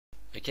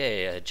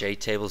Okay,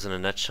 JTables in a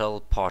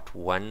nutshell, part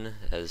 1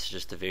 is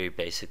just the very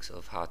basics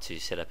of how to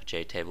set up a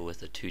JTable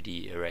with a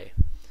 2D array.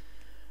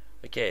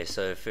 Okay,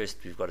 so first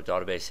we've got a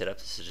database set up.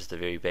 This is just a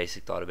very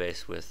basic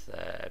database with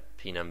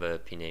p number,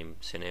 p name,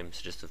 surname,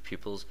 so just of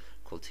pupils,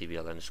 called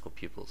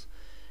tbl_pupils.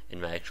 In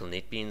my actual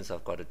Netbeans,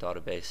 I've got a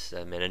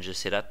database manager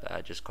set up.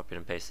 I just copied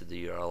and pasted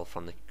the URL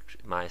from the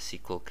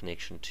mySQL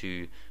connection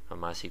to my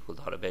mySQL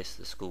database,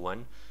 the school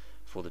one,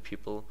 for the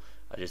pupil.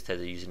 I just had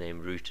the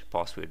username root,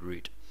 password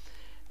root.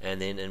 And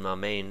then in my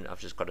main, I've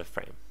just got a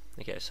frame.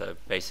 Okay, so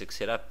basic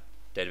setup,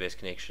 database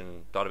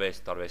connection,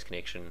 database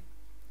connection,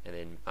 and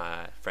then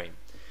frame.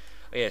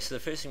 Okay, so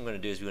the first thing we're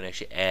going to do is we're going to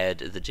actually add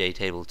the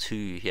JTable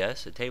to here.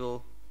 So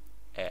table,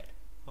 add.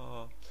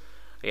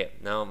 Okay,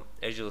 now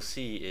as you'll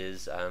see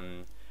is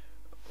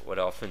what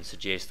I often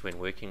suggest when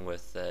working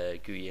with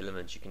GUI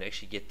elements, you can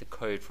actually get the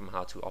code from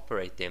how to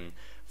operate them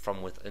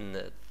from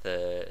within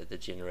the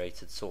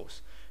generated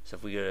source. So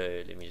if we go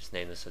to, let me just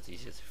name this so it's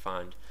easier to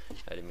find.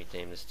 Let me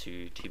name this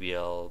to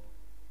TBL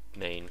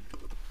main,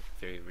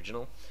 very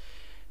original.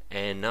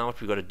 And now what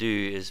we've got to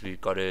do is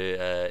we've got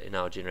to, in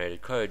our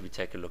generated code, we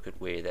take a look at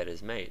where that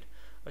is made.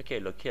 Okay,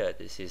 look here,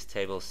 this is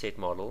table set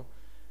model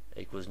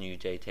equals new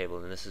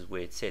JTable, and this is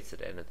where it sets it.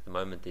 And at the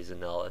moment there's a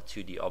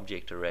 2D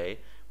object array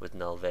with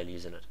null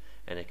values in it,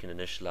 and it can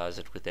initialize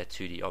it with that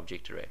 2D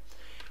object array.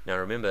 Now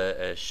remember,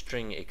 a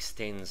string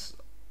extends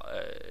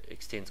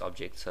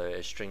objects, so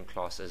a string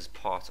class is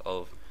part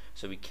of,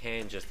 so we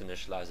can just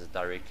initialize it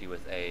directly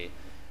with a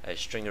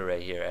string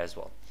array here as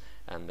well,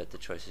 but the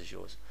choice is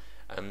yours.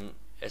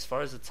 As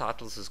far as the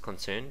titles is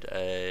concerned,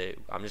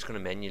 I'm just going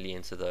to manually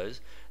enter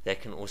those.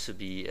 That can also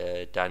be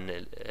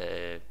done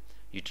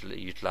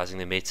utilizing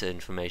the meta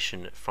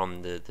information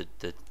from the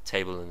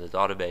table in the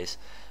database,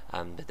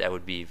 but that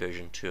would be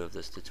version 2 of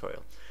this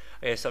tutorial.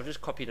 Okay, so I've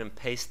just copied and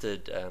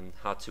pasted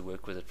how to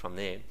work with it from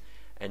there.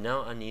 And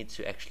now I need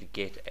to actually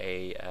get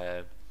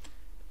a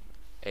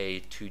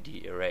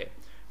 2D array.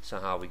 So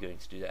how are we going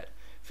to do that?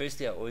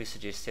 Firstly, I always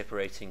suggest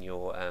separating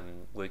your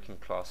working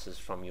classes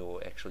from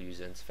your actual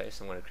user interface.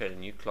 I'm going to create a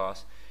new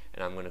class,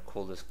 and I'm going to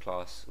call this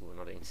class, or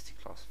not entity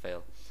class,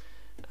 fail,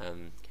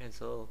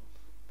 cancel,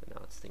 but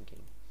now it's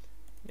thinking.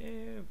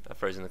 No, I've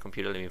frozen the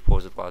computer, let me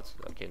pause it while it's,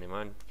 okay, never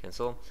mind,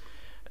 cancel.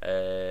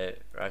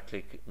 Right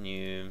click,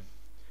 new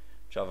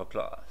Java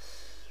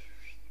class.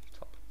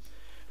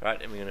 Right,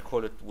 and we're going to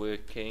call it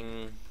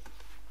working.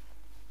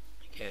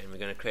 Okay, and we're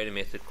going to create a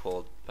method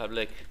called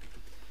public.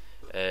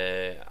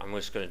 I'm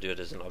just going to do it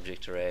as an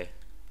object array.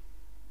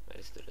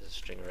 Let's do it as a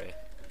string array.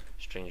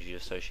 Strings you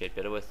associate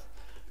better with,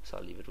 so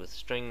I'll leave it with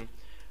string.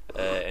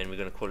 And we're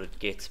going to call it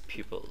get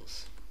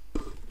pupils.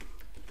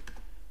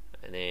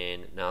 And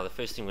then now the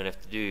first thing we're going to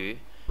have to do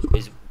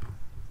is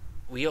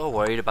we are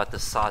worried about the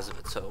size of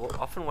it. So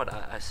often what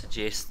I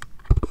suggest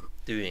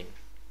doing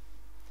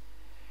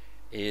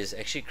is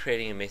actually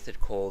creating a method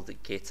called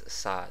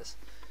getSize,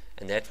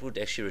 and that would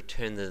actually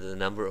return the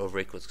number of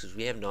records, because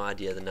we have no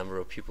idea the number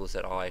of pupils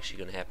that are actually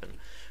going to happen.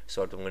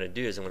 So what I'm going to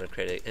do is I'm going to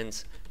create an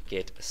int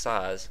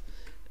getSize,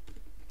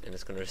 and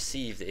it's going to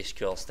receive the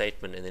SQL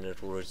statement, and then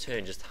it will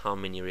return just how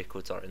many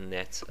records are in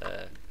that,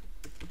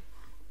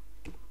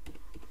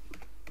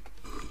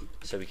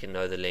 so we can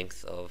know the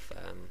length of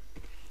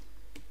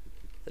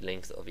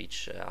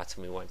each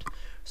item we want.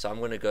 So I'm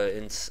going to go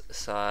int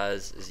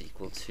size is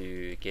equal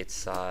to get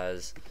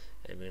size,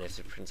 and we're going to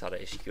have to print out our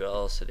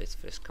SQL. So let's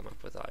first come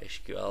up with our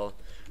SQL.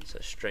 So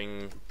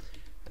string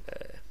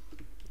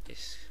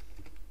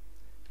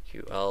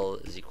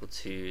SQL is equal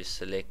to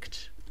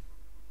select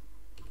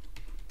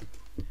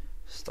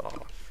star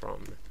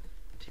from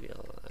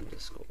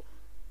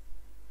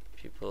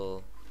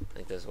tbl_pupil. I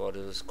think that's what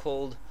it was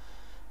called.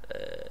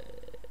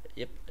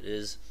 Yep, it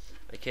is.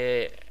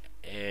 Okay,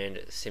 and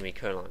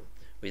semicolon.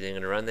 We're then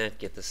going to run that,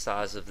 get the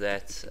size of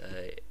that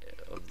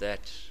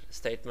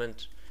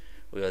statement.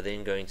 We are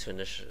then going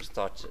to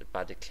start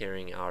by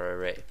declaring our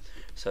array.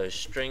 So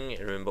string,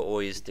 remember,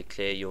 always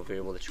declare your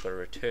variable that you've got to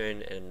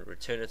return, and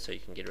return it so you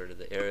can get rid of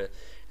the error,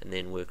 and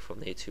then work from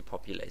there to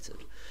populate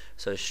it.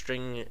 So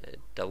string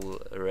double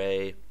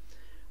array,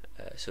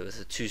 so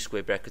it's 2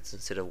 square brackets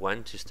instead of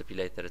 1 to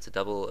stipulate that it's a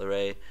double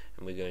array,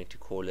 and we're going to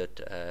call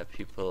it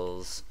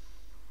pupils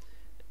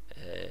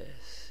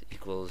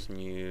equals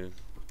new.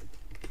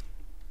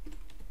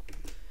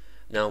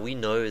 Now we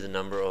know the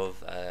number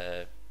of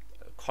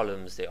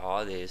columns there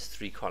are. There's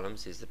 3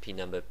 columns. There's the p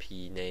number,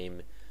 p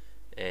name,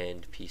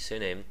 and p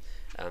surname.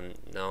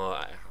 Now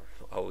I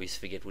always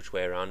forget which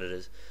way around it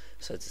is.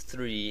 So it's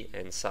 3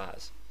 and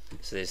size.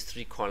 So there's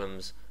 3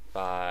 columns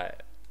by,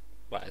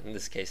 well, in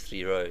this case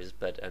 3 rows,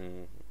 but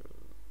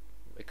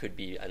it could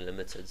be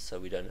unlimited, so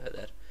we don't know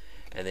that.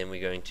 And then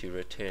we're going to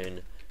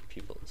return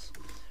pupils.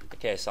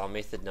 Okay, so our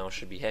method now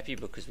should be happy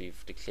because we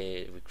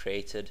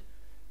created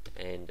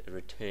and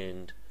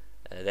returned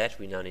that.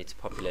 We now need to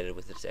populate it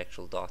with its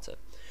actual data.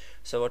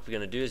 So what we're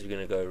going to do is we're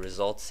going to go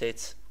result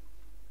set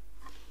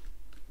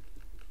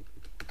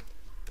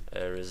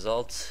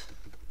result.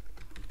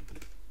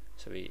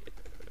 So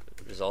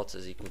result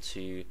is equal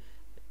to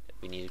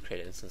we need to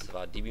create an instance of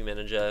our DB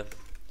manager,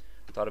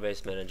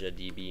 database manager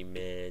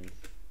dbman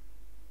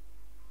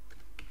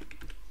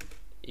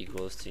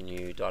equals to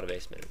new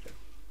database manager.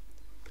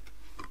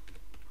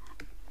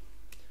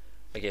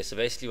 Okay, so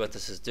basically what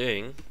this is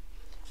doing,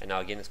 and now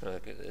again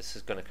this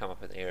is going to come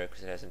up with an error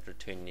because it hasn't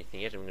returned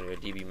anything yet. I'm going to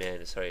go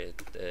dbman, sorry,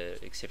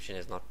 the exception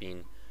has not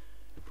been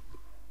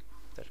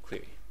that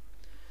query.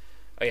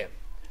 Okay,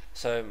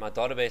 so my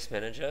database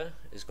manager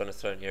is going to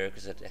throw an error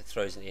because it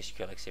throws an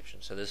SQL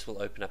exception. So this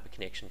will open up a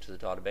connection to the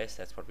database.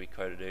 That's what we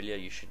coded earlier.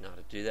 You should know how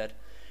to do that.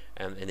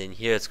 And then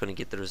here it's going to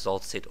get the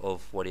result set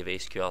of whatever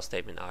SQL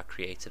statement I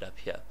created up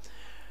here.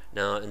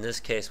 Now in this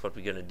case what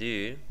we're going to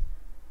do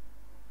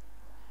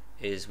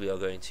is we are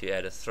going to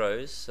add a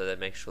throws, so that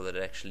makes sure that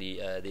it actually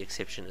the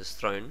exception is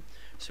thrown,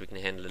 so we can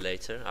handle it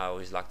later. I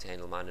always like to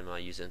handle mine in my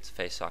user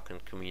interface so I can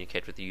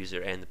communicate with the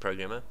user and the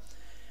programmer.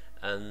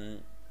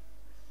 And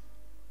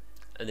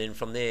then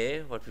from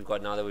there, what we've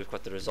got now that we've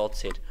got the result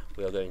set,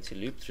 we are going to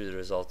loop through the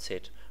result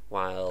set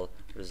while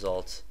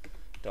result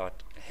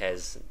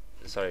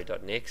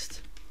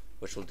next,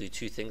 which will do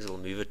two things. It will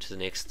move it to the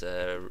next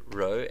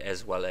row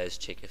as well as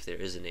check if there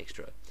is a next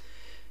row.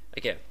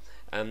 Okay,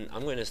 I'm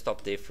going to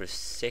stop there for a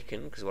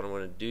second because what I'm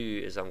going to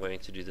do is I'm going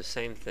to do the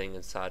same thing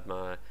inside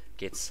my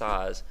get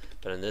size,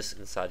 but in this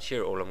inside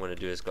here all I'm going to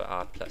do is go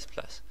r++.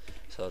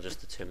 So I'll just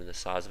determine the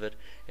size of it,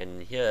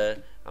 and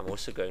here I'm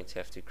also going to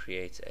have to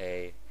create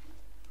a,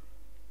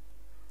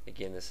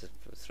 again this is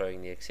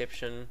throwing the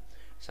exception,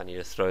 so I need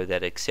to throw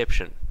that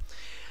exception.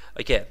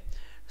 Okay,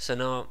 so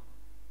now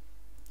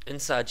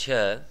inside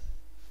here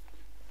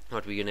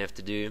what we're going to have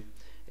to do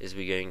is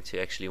we're going to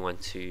actually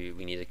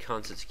we need a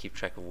counter to keep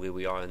track of where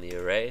we are in the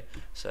array.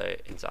 So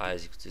int I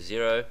is equal to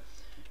 0,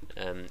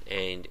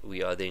 and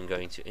we are then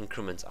going to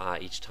increment I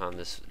each time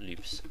this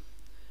loops,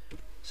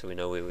 so we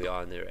know where we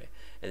are in the array.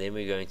 And then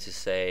we're going to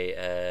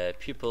say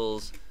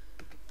pupils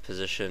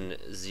position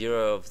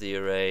 0 of the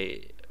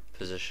array,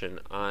 position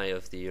I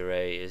of the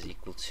array is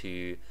equal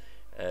to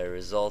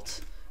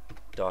result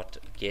dot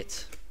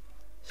get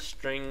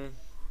string,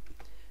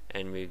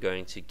 and we're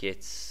going to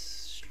get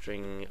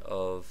string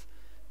of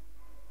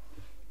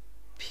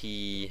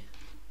p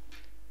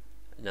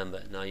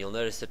number. Now you'll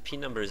notice that p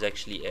number is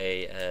actually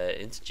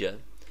a integer.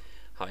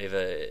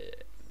 However,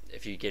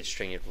 if you get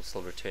string, it will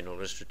still return,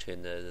 or just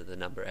return the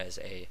number as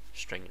a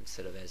string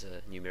instead of as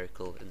a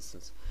numerical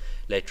instance.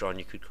 Later on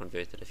you could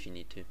convert it if you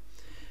need to.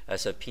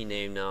 So p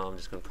name, now I'm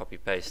just going to copy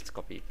paste,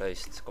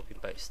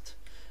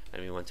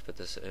 and we want to put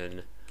this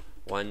in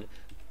 1,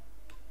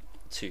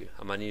 2.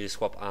 I might need to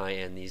swap I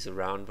and these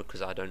around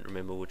because I don't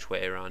remember which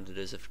way around it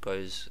is, if it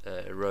goes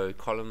row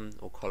column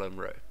or column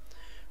row.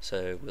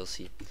 So we'll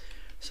see.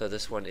 So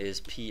this one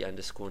is p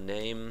underscore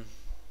name,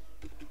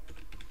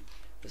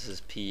 this is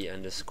p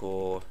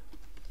underscore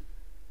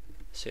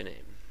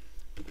surname.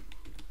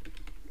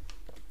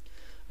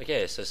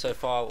 Okay, so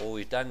far all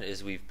we've done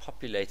is we've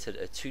populated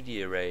a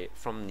 2D array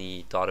from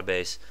the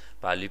database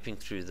by looping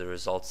through the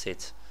result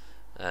set,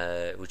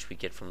 which we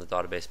get from the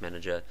database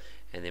manager,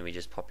 and then we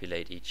just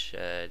populate each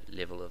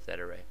level of that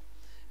array,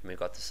 and we've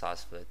got the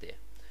size for it there.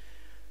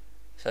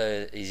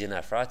 So easy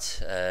enough,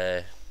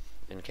 right?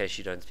 In case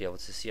you don't be able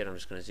to see it, I'm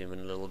just going to zoom in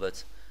a little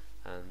bit.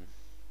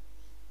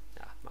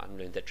 I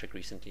learned that trick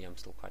recently. I'm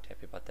still quite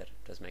happy about that.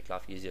 It does make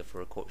life easier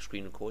for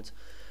screen records.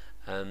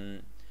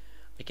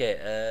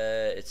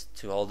 Okay, it's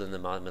to hold in the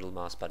middle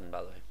mouse button,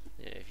 by the way.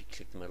 Yeah, if you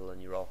click the middle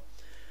and you roll.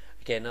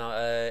 Okay, now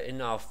in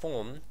our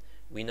form,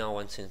 we now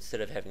want to, instead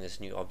of having this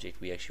new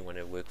object, we actually want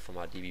to work from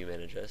our DB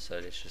manager. So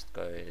let's just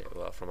go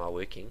from our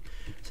working.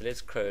 So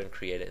let's go and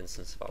create an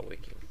instance of our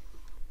working.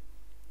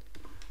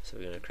 So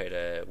we're going to create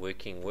a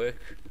working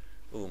work.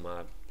 Oh,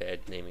 my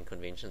bad naming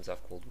conventions.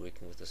 I've called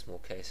working with a small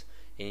case.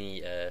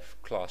 Any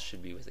class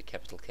should be with a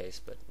capital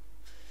case, but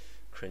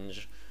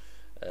cringe.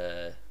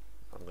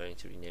 I'm going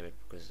to rename it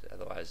because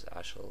otherwise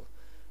I shall.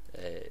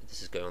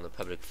 This is going on the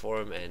public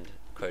forum, and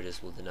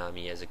coders will deny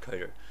me as a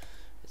coder.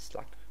 It's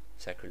like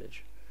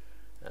sacrilege.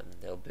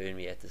 They'll burn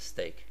me at the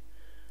stake.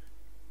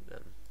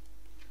 I'm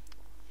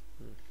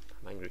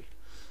angry.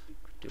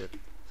 Do it.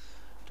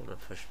 Don't know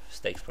if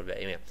stakes probably.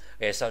 Anyway,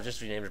 okay, so I've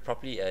just renamed it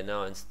properly.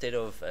 Now instead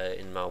of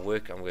in my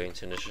work, I'm going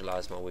to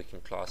initialize my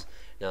working class.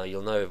 Now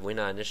you'll know when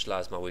I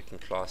initialize my working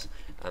class,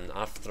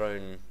 I've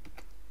thrown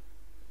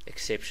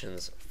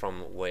exceptions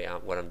from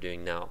what I'm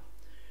doing now.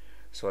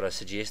 So what I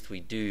suggest we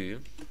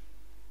do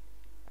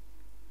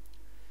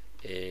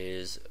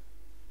is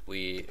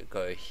we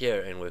go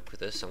here and work with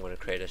this. I'm going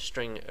to create a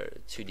string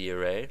 2D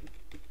array,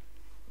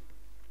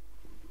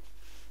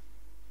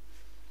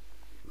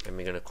 and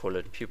we're going to call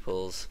it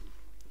pupils.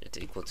 It's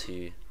equal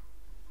to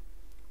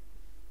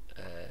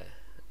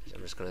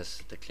I'm just going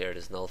to declare it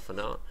as null for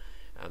now.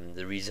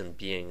 The reason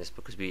being is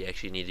because we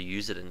actually need to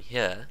use it in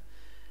here,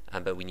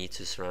 but we need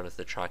to surround it with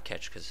the try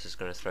catch because this is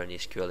going to throw an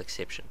SQL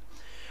exception.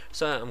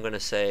 So I'm going to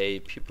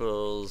say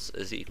pupils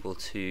is equal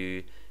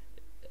to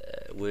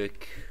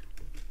work.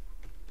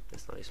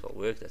 That's not how you spell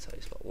work, that's how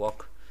you spell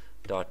walk.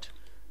 Dot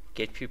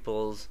get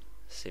pupils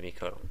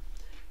semicolon,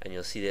 and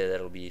you'll see there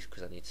that'll be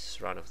because I need to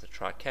surround it with the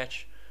try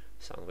catch.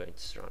 So I'm going to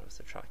surround it with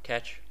the try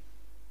catch.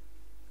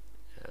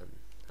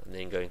 I'm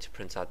then going to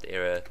print out the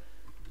error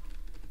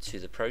to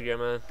the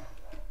programmer.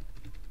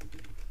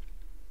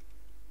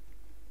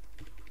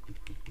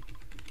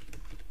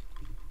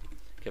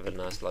 Give it a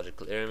nice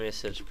logical error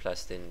message,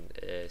 plus then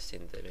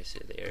send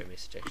the error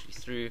message actually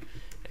through,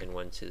 and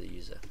one to the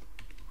user.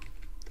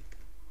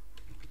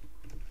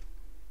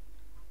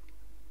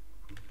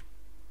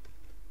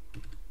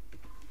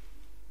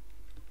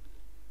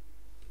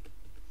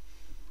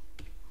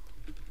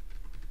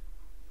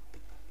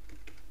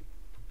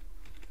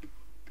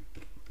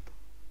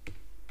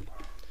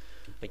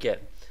 Okay,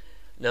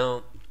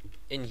 now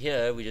in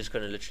here we're just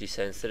going to literally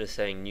say, instead of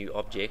saying new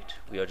object,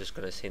 we are just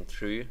going to send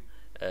through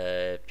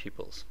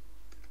pupils.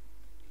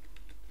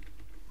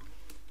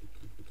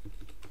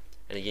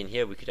 And again,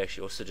 here we could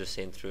actually also just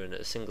send through in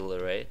a single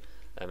array.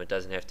 It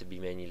doesn't have to be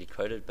manually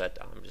coded, but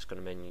I'm just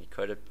going to manually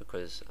code it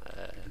because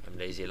I'm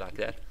lazy like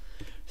that.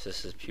 So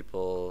this is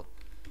pupil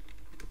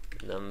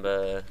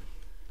number,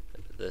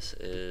 this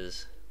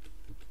is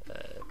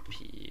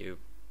PU,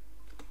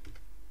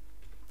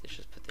 let's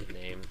just put their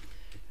name,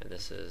 and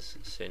this is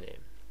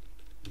surname,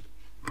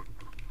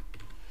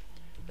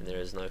 and there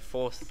is no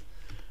fourth.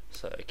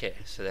 So okay,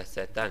 so that's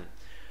that done.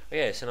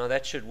 Okay, so now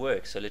that should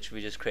work. So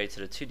literally we just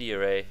created a 2D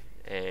array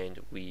and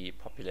we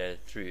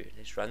populated through.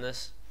 Let's run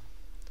this.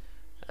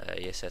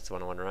 Yes, that's the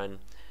one I want to run.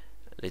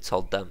 Let's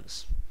hold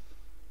thumbs.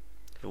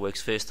 If it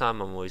works first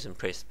time, I'm always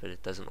impressed, but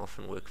it doesn't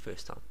often work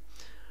first time.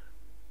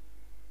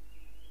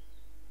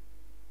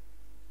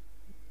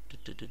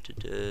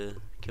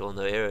 Kill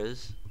no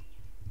errors.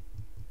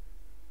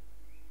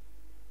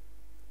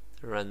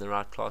 Run the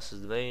right class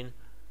as the main.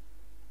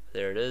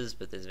 There it is,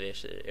 but there's an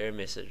error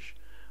message.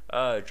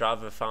 Oh,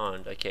 driver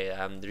found. Okay,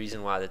 the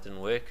reason why that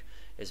didn't work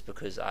is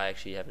because I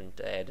actually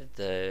haven't added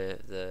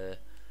the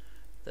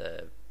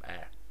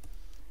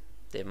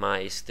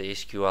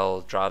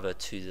SQL driver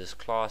to this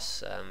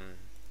class. I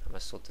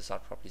must sort this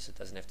out properly so it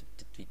doesn't have to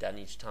be done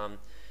each time.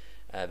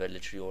 But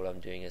literally all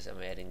I'm doing is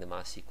I'm adding the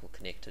mySQL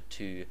connector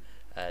to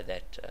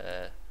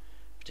that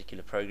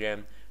particular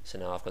program. So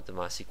now I've got the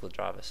mySQL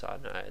driver, so I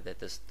know that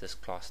this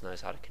class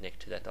knows how to connect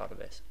to that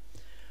database.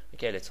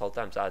 Okay, let's hold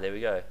thumbs. There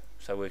we go.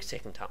 So it works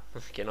second time.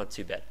 Okay, not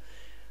too bad.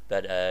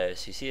 But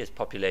so you see it's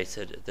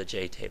populated the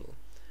JTable.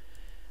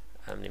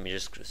 Let me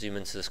just zoom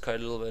into this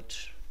code a little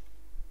bit.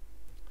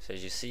 So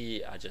as you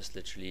see, I just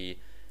literally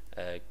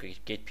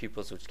get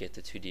pupils, which get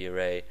the 2D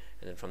array,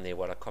 and then from there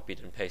what I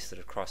copied and pasted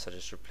across, I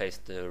just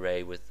replaced the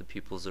array with the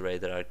pupils array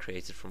that I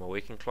created from my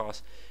working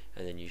class,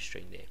 and then use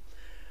string there.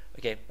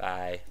 Okay,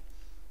 bye.